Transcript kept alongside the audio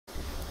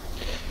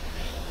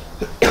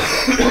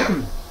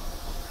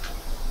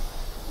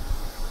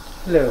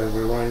Hello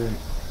everyone.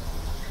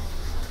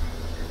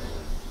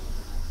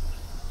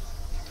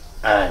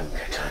 I'm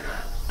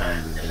Katana.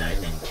 I'm the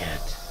lightning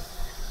cat.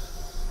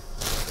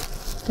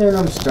 And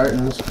I'm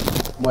starting this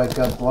wake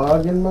up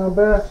vlog in my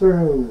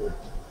bathroom.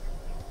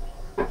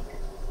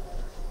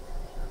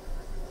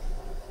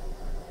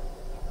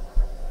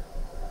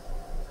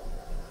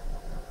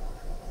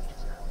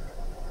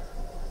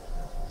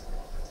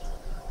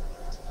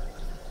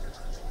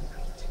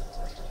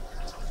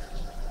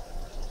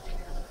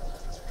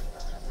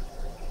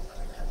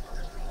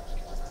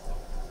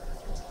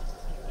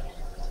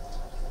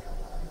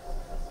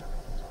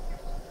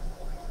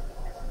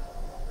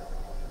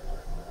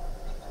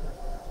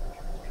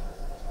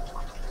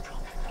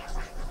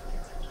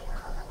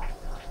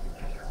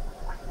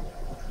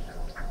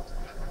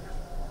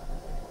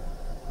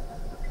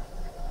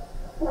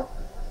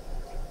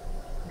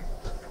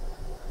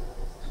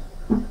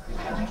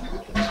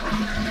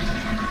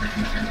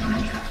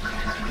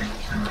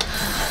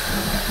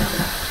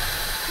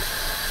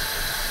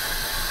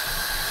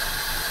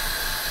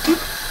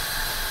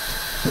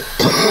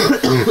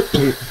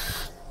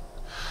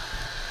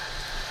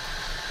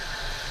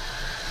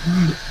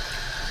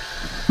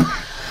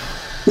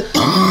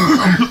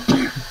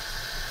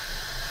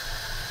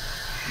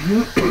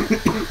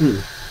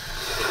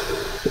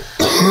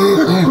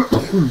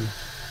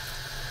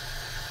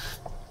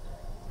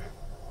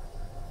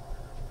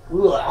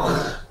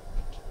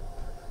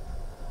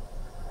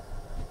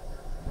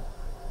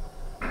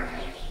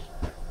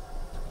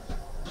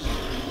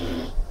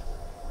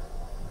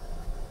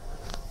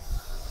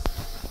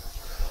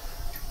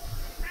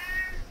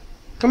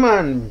 Come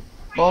on,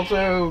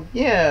 Balto.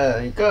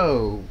 Yeah,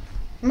 go.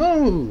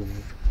 Move.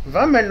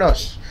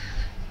 Vámonos.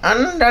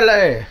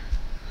 Ándale.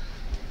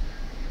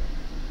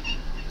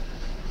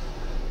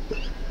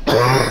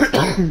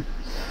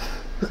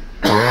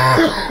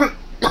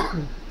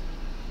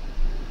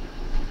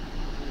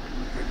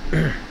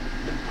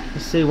 You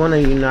see, one of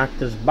you knocked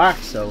this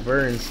box over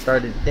and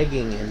started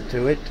digging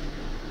into it.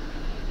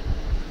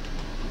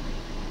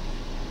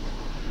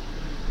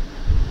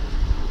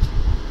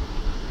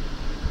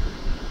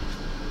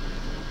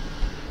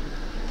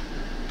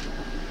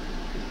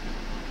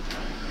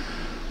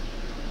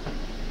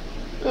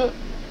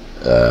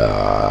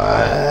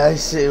 I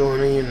see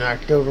one of you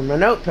knocked over my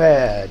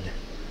notepad.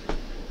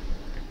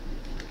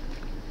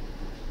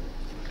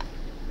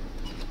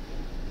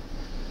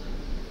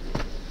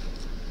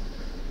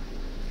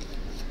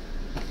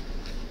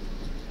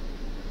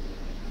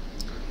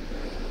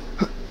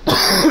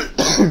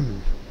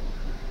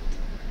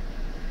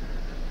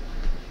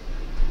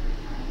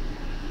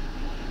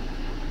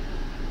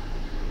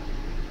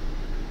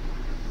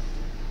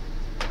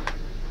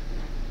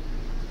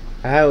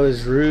 I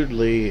was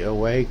rudely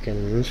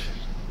awakened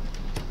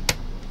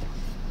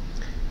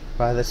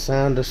by the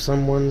sound of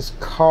someone's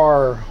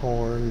car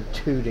horn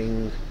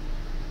tooting.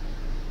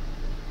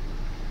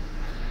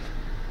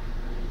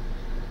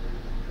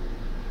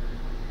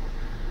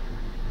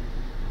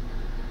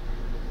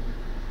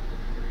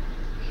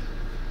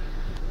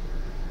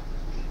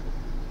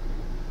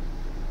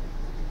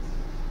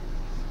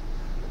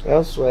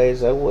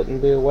 Elseways, I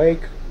wouldn't be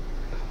awake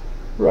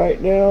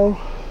right now.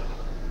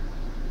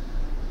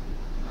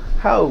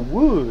 How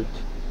would?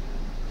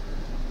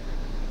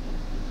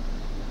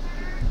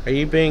 Are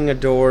you being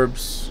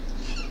adorbs?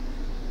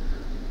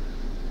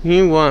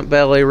 You want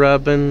belly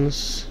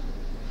rubbins?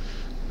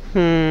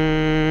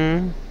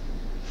 Belly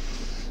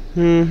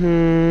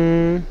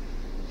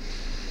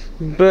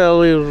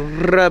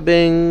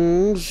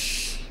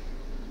rubbings.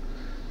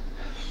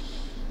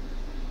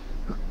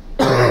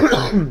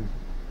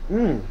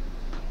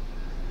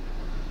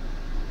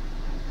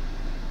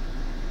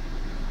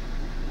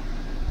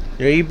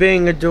 Are you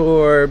being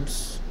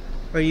adorbs?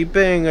 Are you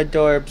being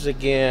adorbs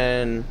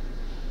again?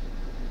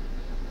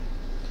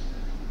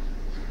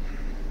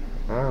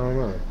 I don't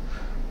know.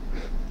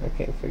 I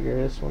can't figure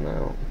this one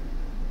out.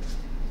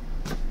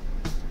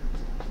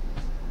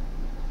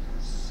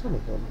 Son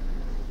of a...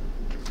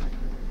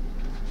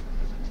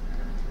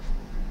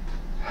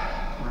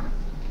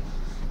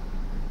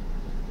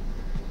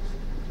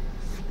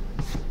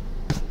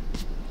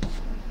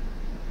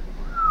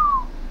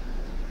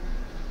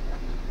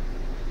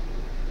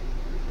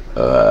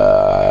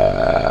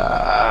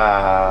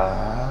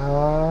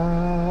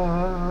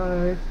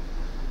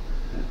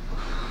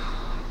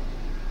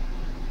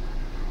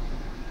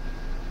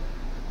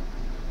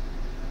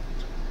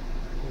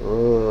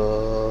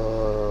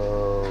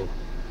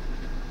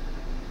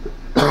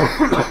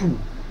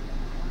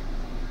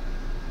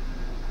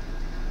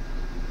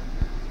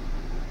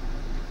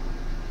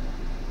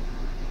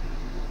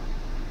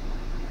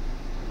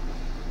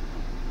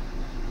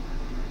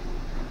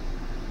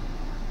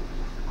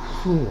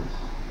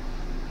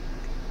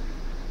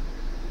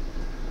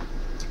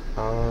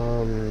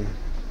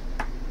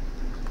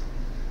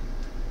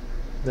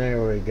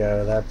 There we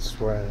go. That's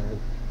where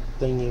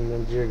the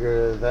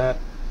thingy-majigger, that,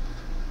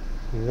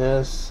 and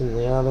this, and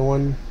the other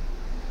one.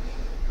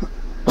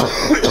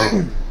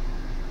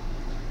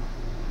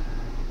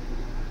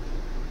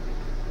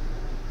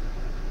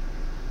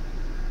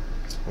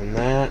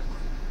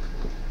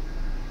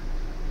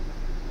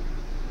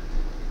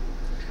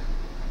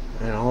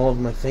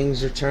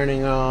 things are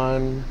turning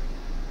on.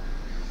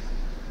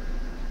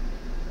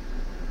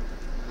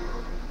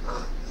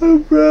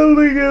 I'm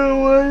probably gonna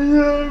wind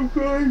up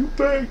going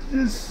back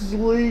to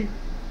sleep.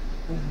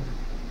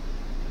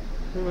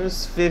 It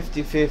was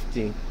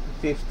 50-50.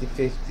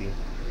 50-50.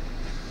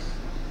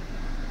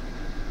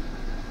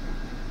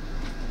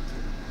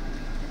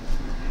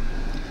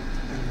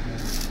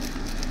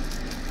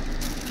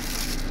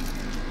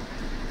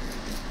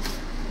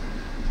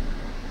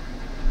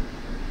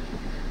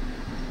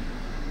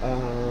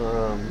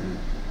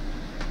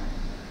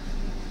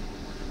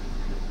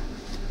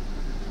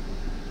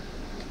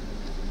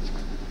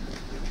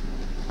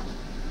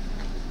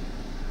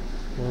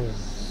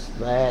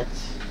 That,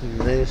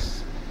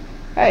 this.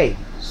 Hey,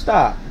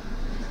 stop.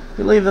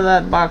 You're leaving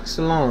that box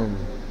alone.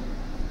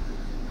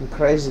 You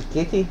crazy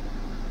kitty.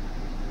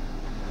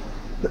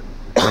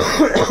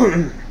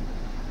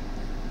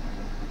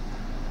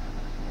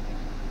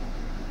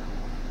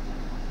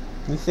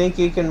 You think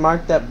you can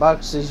mark that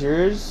box as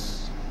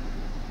yours?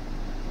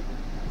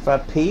 If I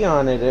pee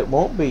on it, it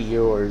won't be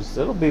yours.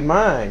 It'll be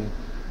mine.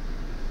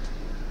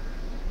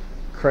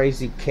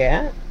 Crazy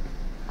cat.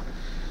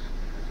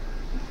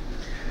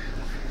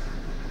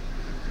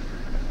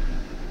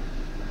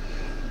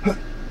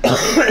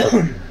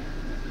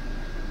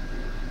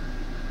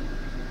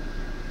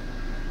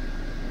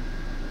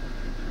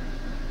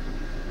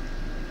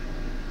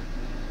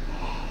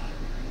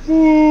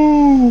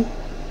 Oh.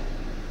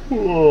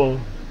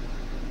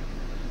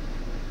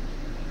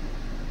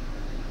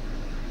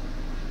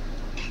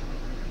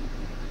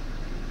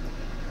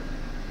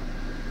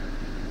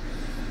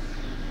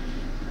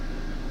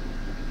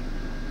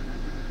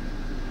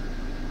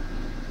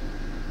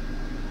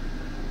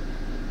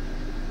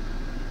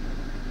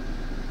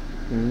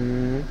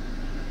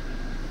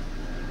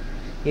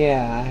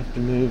 Yeah, I have to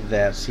move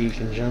that so you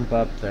can jump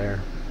up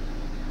there.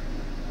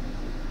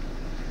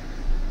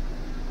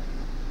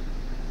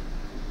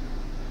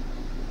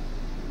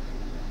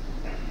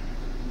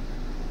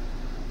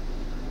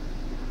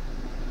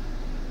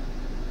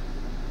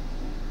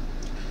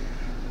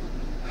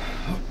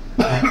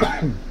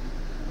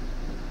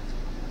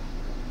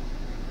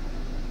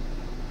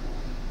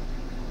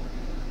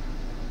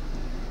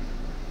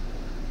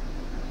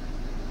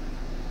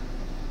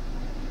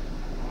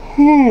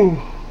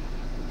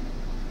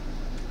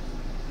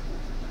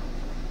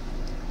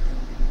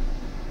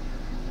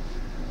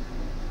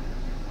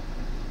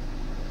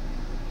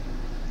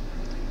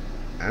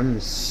 I'm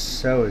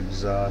so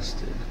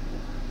exhausted.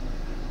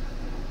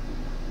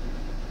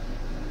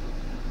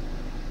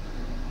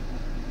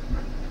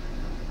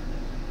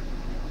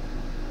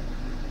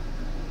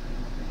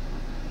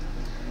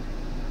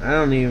 I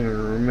don't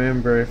even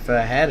remember if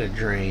I had a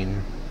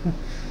dream.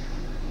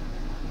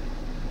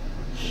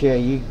 Yeah,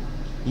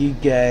 you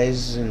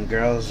guys and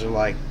girls are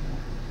like,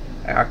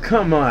 oh,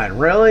 come on,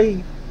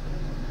 really?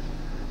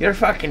 You're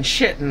fucking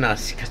shitting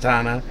us,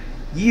 Katana.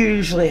 You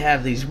usually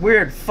have these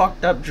weird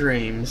fucked up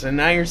dreams, and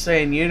now you're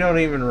saying you don't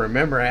even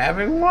remember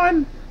having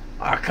one?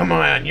 Oh, come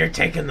on, you're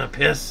taking the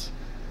piss.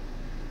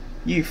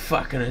 You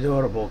fucking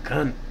adorable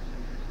cunt.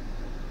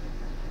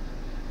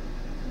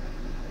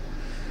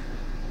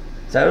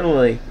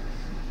 Totally.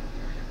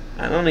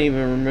 I don't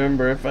even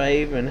remember if I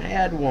even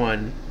had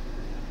one.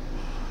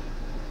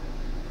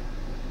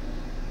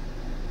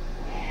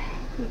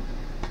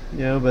 You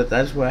know, but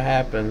that's what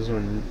happens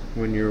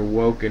when you're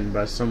woken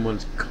by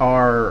someone's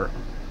car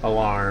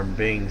alarm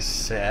being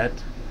set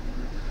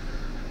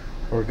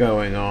or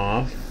going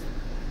off.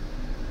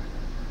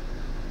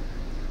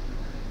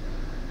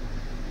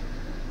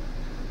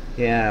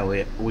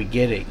 Yeah, we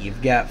get it.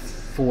 You've got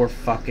 4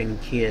 fucking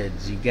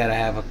kids. You gotta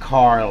have a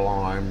car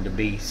alarm to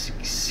be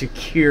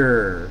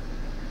secure.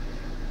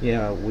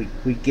 Yeah,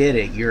 we get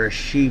it. You're a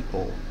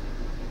sheeple.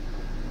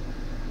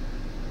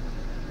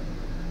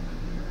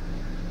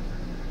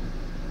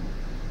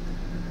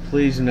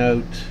 Please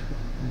note,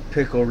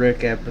 Pickle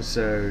Rick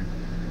episode.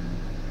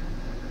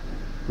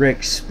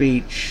 Rick's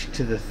speech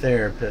to the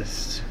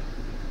therapist.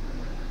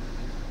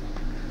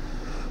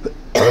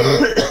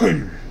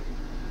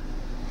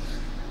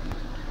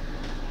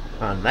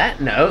 On that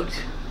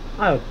note,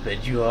 I'll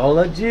bid you all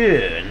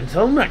adieu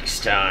until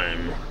next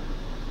time.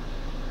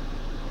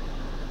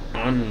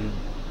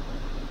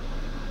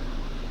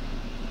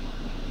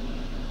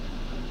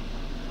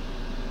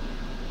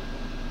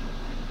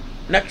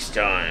 Next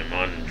time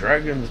on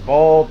Dragon's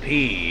Ball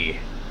P.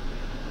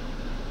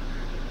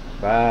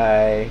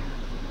 Bye.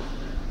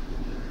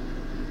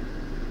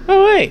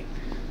 Oh wait,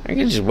 I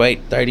can just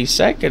wait 30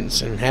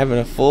 seconds and have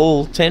a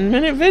full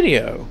 10-minute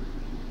video.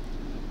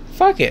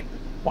 Fuck it,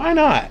 why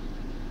not?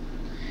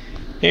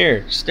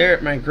 Here, stare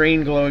at my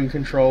green glowing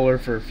controller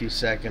for a few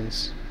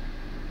seconds.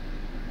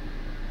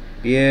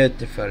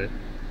 Beautiful.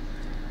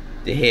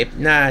 The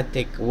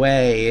hypnotic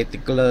way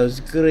it glows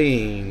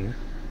green.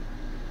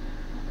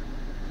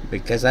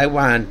 Because I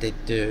want it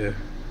to.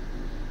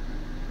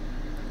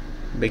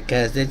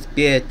 Because it's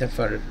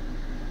beautiful.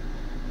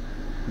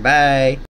 Bye.